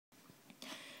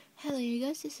Hello you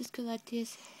guys, this is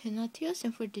Kalatius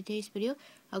and for today's video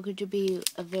I'm going to be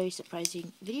a very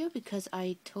surprising video because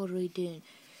I totally didn't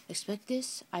expect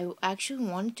this. I actually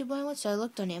wanted to buy one, so I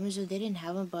looked on Amazon. They didn't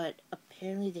have them, but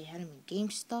apparently they had them in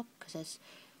GameStop because that's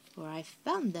where I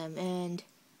found them, and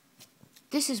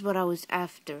this is what I was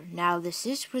after. Now this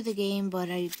is for the game, but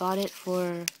I bought it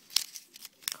for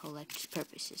collector's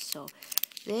purposes. So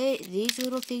these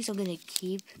little things I'm going to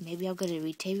keep. Maybe I'm going to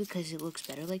retain because it looks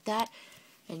better like that.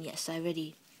 And yes,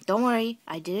 don't worry,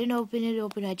 I didn't open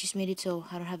it, I just made it so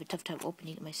I don't have a tough time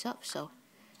opening it myself, so.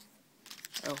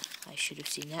 Oh, I should have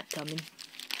seen that coming.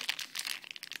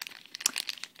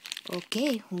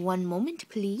 Okay, one moment,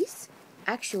 please.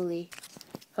 Actually,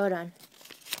 hold on.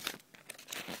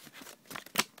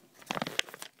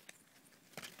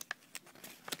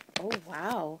 Oh,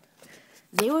 wow.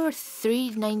 They were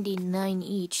 $3.99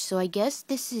 each, so I guess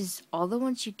this is all the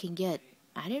ones you can get.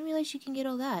 I didn't realize you can get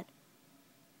all that.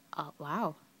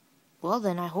 Wow. Well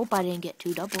then, I hope I didn't get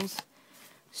two doubles.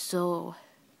 So,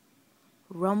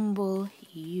 Rumble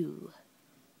U.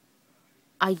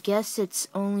 I guess it's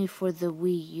only for the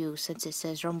Wii U since it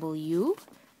says Rumble U,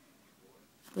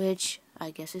 which I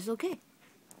guess is okay.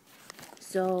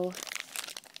 So,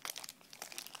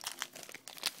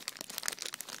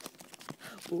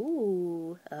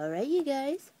 ooh, alright you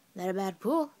guys, not a bad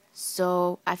pull.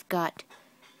 So, I've got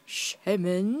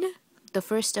Shaman, the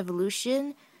first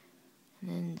evolution.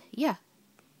 And yeah,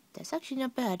 that's actually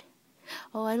not bad.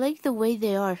 Oh, I like the way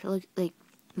they are. Look, like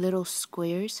little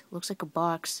squares. Looks like a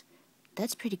box.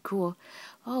 That's pretty cool.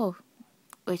 Oh,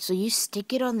 wait, so you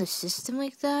stick it on the system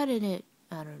like that and it...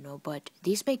 I don't know, but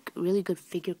these make really good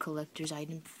figure collector's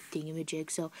item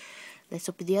thingamajig. So let's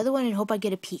open the other one and hope I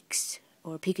get a Peaks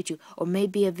or a Pikachu or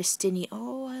maybe a Vistini.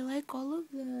 Oh, I like all of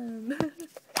them.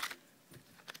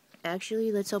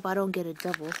 Actually, let's hope I don't get a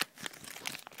double.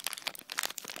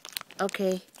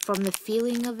 Okay, from the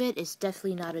feeling of it, it's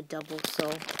definitely not a double, so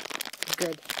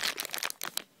good.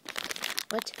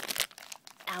 What?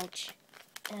 Ouch.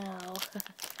 Ow.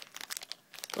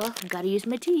 Well, gotta use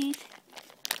my teeth.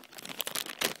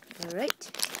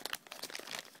 Alright.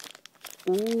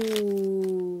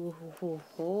 Ooh,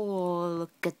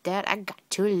 look at that. I got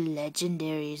two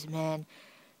legendaries, man.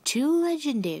 Two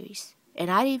legendaries.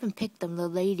 And I didn't even pick them, the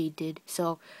lady did,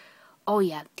 so... Oh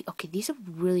yeah, okay, these are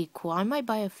really cool. I might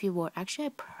buy a few more. Actually,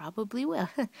 I probably will.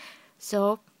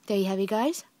 So, there you have it,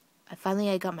 guys.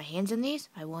 I got my hands on these.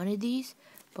 I wanted these,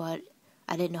 but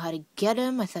I didn't know how to get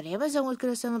them. I thought Amazon was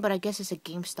going to sell them, but I guess it's a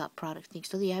GameStop product thing.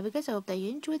 So, there you have it, guys. I hope that you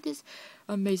enjoyed this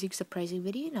amazing, surprising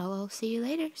video, and I'll see you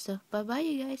later. So, bye-bye,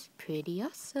 you guys. Pretty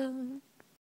awesome.